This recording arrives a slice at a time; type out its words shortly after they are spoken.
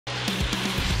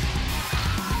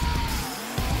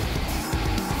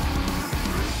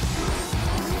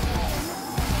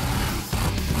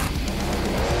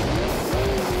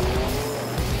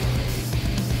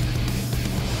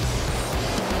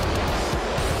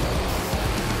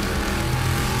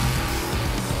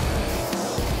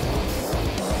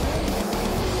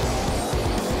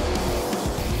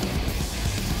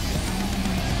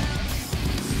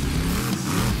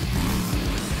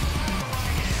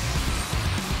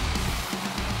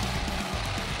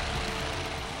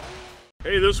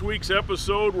Hey, this week's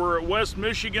episode, we're at West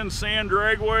Michigan Sand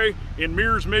Dragway in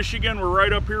Mears, Michigan. We're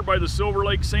right up here by the Silver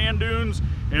Lake Sand Dunes,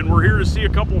 and we're here to see a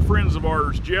couple friends of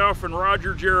ours, Jeff and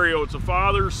Roger Jareo. It's a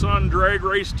father-son drag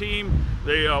race team.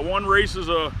 They one races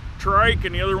a trike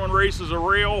and the other one races a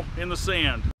rail in the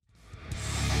sand.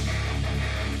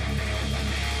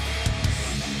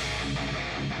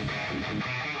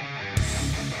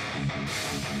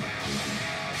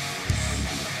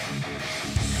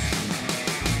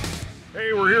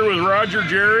 Hey, we're here with Roger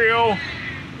Jareo.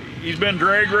 He's been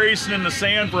drag racing in the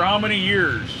sand for how many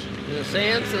years? In the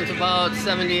sand since about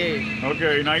 78.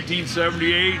 Okay,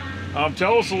 1978.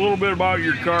 Tell us a little bit about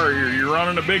your car here. You're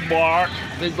running a big block.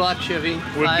 Big block Chevy,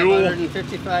 with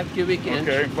 555 cubic inch.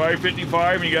 Okay,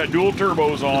 555, and you got dual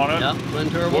turbos on it. Yep, twin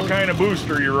turbos. What kind of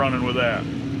booster are you running with that?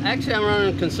 Actually, I'm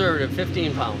running conservative,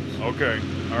 15 pounds. Okay,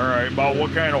 all right. About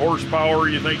what kind of horsepower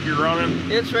you think you're running?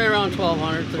 It's right around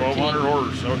 1,200, 13. 1,200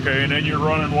 horse. Okay, and then you're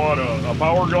running what, a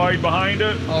power glide behind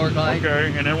it? Power glide.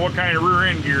 Okay, and then what kind of rear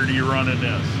end gear do you run in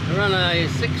this? I run a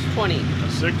 620. A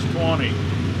 620.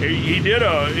 He did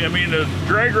the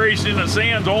drag race in the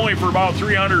sand's only for about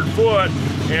 300 foot,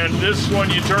 and this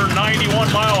one you turn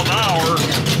 91 mile an hour.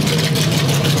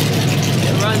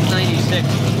 It runs 96,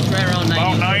 right around 96.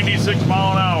 About 96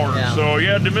 mile an hour. Yeah. So you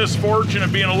had the misfortune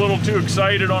of being a little too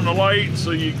excited on the light,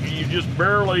 so you just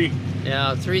barely.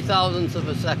 Yeah, 3,000ths of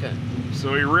a second.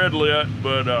 So he red lit,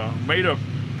 but made a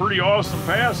pretty awesome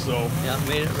pass though. Yeah,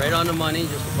 made it right on the money,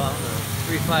 just about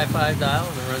 355 dial,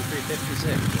 and I run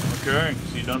 356. Okay,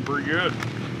 so you done pretty good.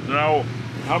 Now,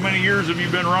 how many years have you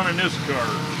been running this car?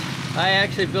 I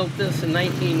actually built this in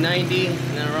 1990, and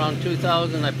then around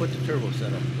 2000 I put the turbo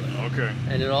set up. Okay.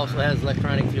 And it also has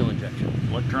electronic fuel injection.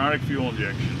 Electronic fuel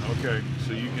injection. Okay,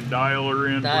 so you can dial her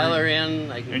in. Dial her in.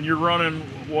 And you're running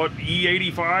what,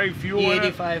 E85 fuel?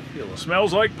 E85 fuel.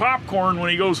 Smells like popcorn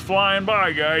when he goes flying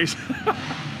by, guys.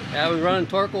 Yeah, we run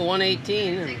Torkel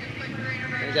 118, and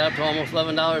they got up to almost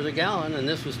 $11 a gallon, and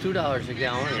this was $2 a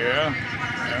gallon.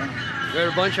 Yeah. Read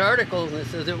a bunch of articles, and it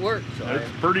says it works. So that's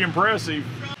pretty impressive.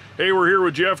 Hey, we're here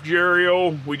with Jeff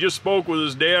Jareo. We just spoke with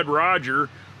his dad, Roger.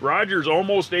 Roger's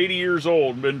almost 80 years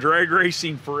old, been drag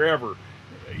racing forever.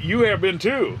 You have been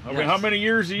too. I mean, how many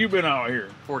years have you been out here?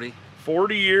 40.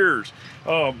 40 years.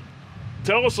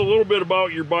 Tell us a little bit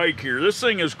about your bike here. This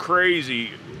thing is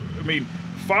crazy. I mean,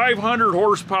 500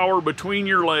 horsepower between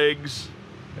your legs.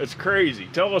 It's crazy.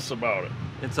 Tell us about it.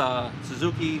 It's a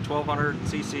Suzuki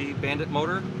 1200cc Bandit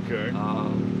motor. Okay.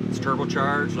 It's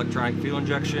turbocharged, electronic fuel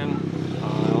injection,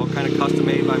 all kind of custom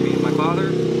made by me and my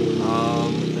father.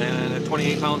 And at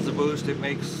 28 pounds of boost, it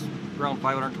makes around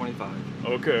 525.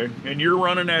 Okay, and you're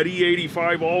running that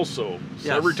E85 also. So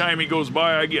yes. Every time he goes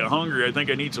by, I get hungry. I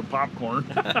think I need some popcorn.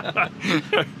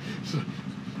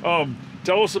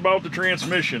 Tell us about the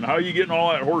transmission. How are you getting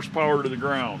all that horsepower to the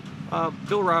ground?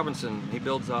 Bill Robinson, he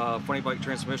builds funny bike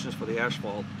transmissions for the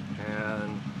asphalt,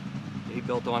 and he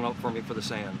built one up for me for the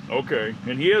sand. Okay,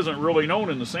 and he isn't really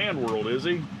known in the sand world, is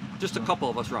he? Just a couple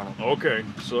of us run them. Okay,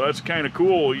 so that's kind of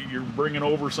cool. You're bringing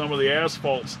over some of the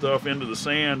asphalt stuff into the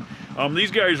sand. These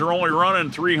guys are only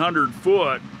running 300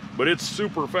 foot, but it's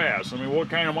super fast. I mean, what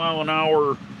kind of mile an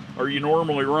hour are you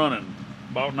normally running?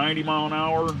 About 90 mile an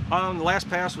hour? The last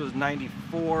pass was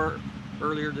 94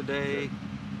 earlier today.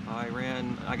 I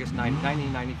ran, I guess, 90,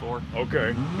 94.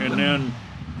 Okay, and then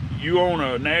you own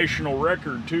a national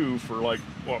record too for like,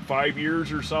 what, 5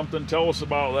 years or something? Tell us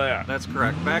about that. That's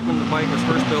correct. Back when the bike was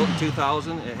first built in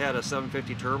 2000, it had a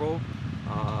 750 turbo,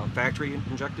 factory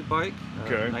injected bike.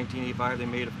 Okay. In 1985, they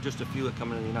made just a few that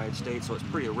come in the United States, so it's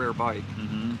pretty a rare bike.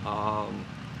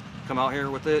 Come out here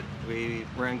with it. We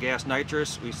ran gas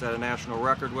nitrous. We set a national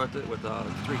record with it with a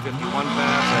 351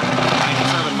 pass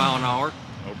at 97 mile an hour.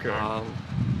 Okay.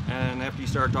 And after you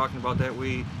started talking about that,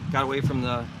 we got away from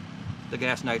the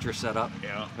gas nitrous setup.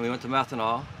 Yeah. And we went to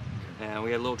methanol. And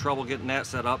we had a little trouble getting that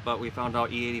set up, but we found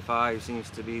out E85 seems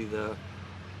to be the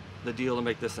deal to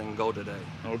make this thing go today.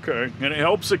 Okay, and it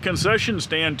helps the concession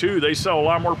stand too. They sell a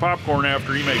lot more popcorn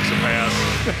after he makes a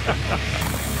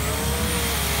pass.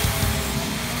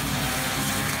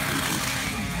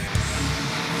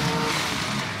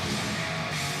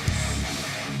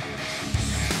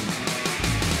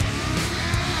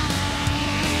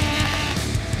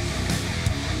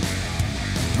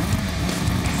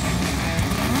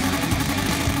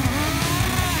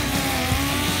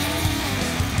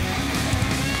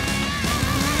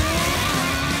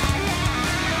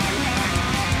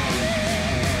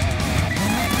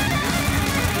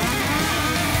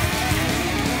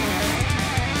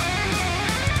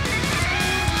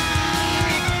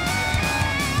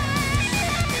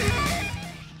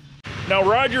 Now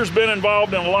Roger's been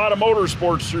involved in a lot of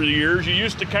motorsports through the years. You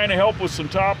used to kind of help with some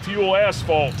Top Fuel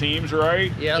asphalt teams,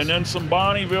 right? Yes. And then some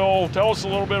Bonneville. Tell us a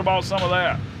little bit about some of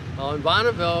that. Well, in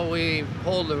Bonneville, we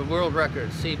hold the world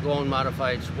record seat-blown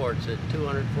modified sports at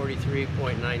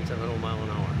 243.970 mile an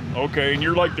hour. Okay, and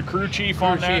you're like the crew chief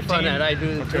on that team? Crew chief on that. I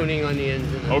do the tuning on the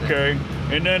engine. Okay,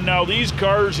 and then now these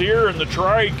cars here and the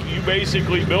trike, you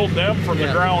basically built them from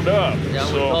the ground up. Yeah,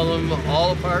 we pull them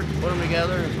all apart, put them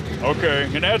together. Okay,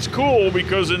 and that's cool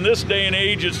because in this day and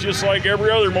age, it's just like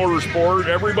every other motorsport.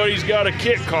 Everybody's got a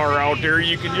kit car out there.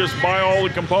 You can just buy all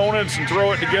the components and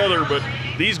throw it together, but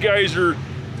these guys are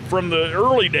from the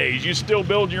early days. You still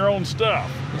build your own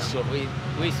stuff. Yeah, so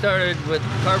we started with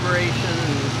carburation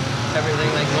and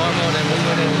everything like normal, and then we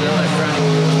went into the electronics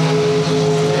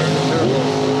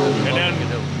and then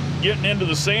getting into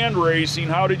the sand racing,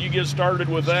 how did you get started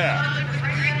with that?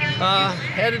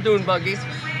 Had a dune buggy,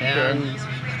 and in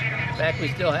fact we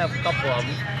still have a couple of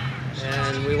them,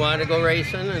 and we wanted to go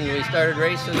racing, and we started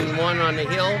racing one on the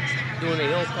hill, doing a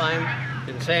hill climb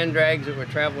in sand drags that were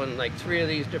traveling like 3 of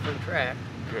these different tracks.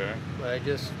 Okay. But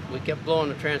we kept blowing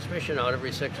the transmission out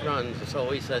every 6 runs, so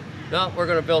we said, no, we're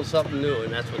going to build something new,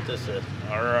 and that's what this is.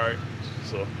 All right.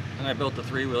 So. And I built the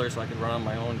 3-wheeler so I could run on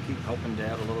my own, keep helping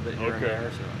Dad a little bit here and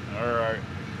there. So. All right.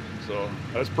 So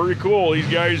that's pretty cool. These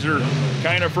guys are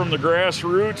kind of from the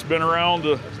grassroots, been around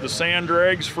the sand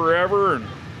drags forever, and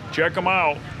check them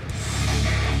out.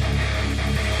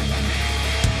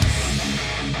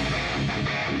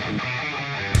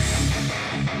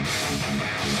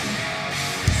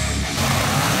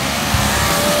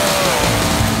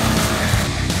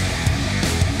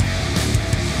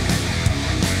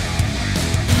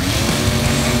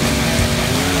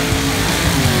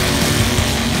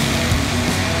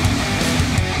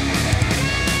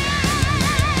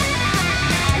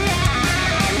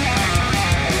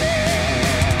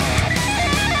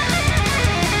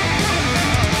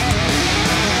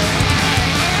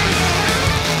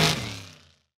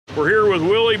 We're here with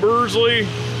Willie Bursley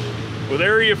with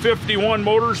Area 51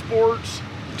 Motorsports.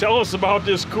 Tell us about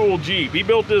this cool Jeep. He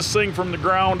built this thing from the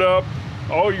ground up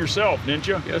all yourself, didn't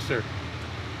you? Yes, sir.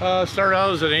 Started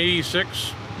out as an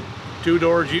 86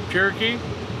 2-door Jeep Cherokee.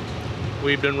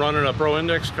 We've been running a Pro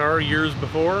Index car years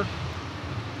before.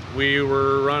 We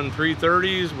were running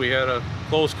 330s. We had a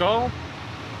close call.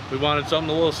 We wanted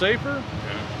something a little safer.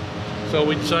 So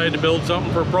we decided to build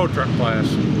something for Pro Truck class.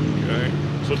 Okay.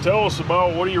 So tell us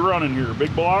about, what are you running here?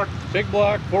 Big block? Big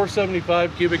block,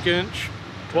 475 cubic inch,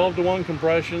 12-to-1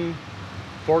 compression,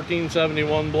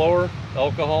 1471 blower,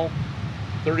 alcohol,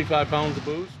 35 pounds of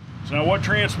boost. So now what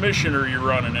transmission are you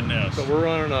running in this? So we're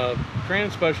running a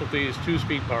Trans Specialties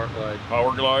 2-speed power glide.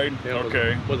 Power glide? Yeah,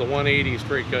 okay. With a 180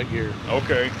 straight cut gear.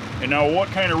 Okay. And now what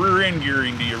kind of rear end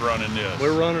gearing do you run in this?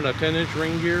 We're running a 10-inch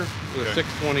ring gear with a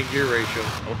 620 gear ratio.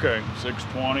 Okay,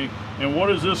 620. And what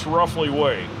does this roughly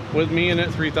weigh? With me in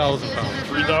it, 3,000 pounds.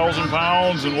 3,000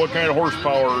 pounds, and what kind of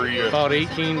horsepower are you? About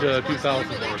 18 to 2,000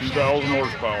 horsepower. 2,000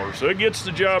 horsepower. So it gets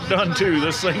the job done too.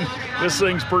 This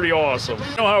thing's pretty awesome.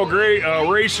 You know how great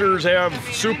racers have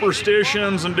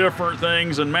superstitions and different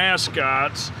things and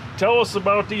mascots. Tell us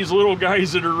about these little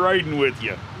guys that are riding with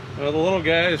you. Well, the little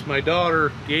guys, my daughter,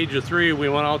 at the age of 3, we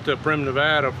went out to Primm,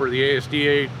 Nevada for the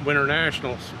ASDA Winter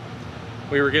Nationals.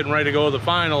 We were getting ready to go to the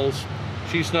finals.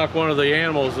 She snuck one of the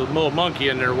animals, the little monkey,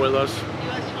 in there with us.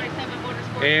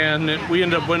 And we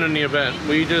ended up winning the event.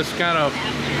 We just kind of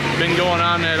been going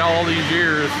on that all these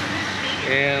years.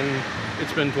 And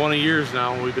it's been 20 years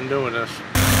now we've been doing this.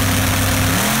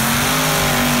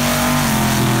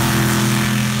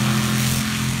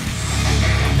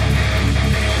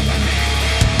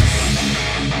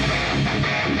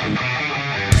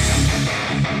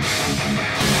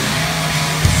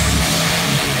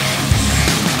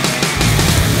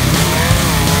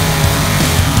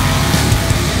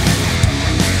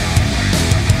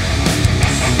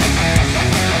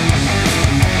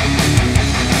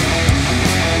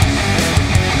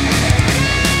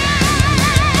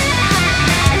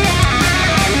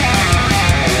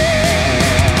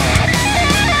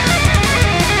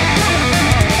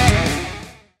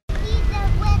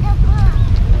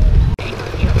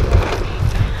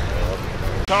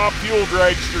 Top fuel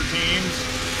dragster teams.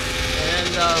 And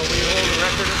we hold a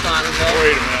record at Bonneville.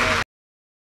 Wait a minute.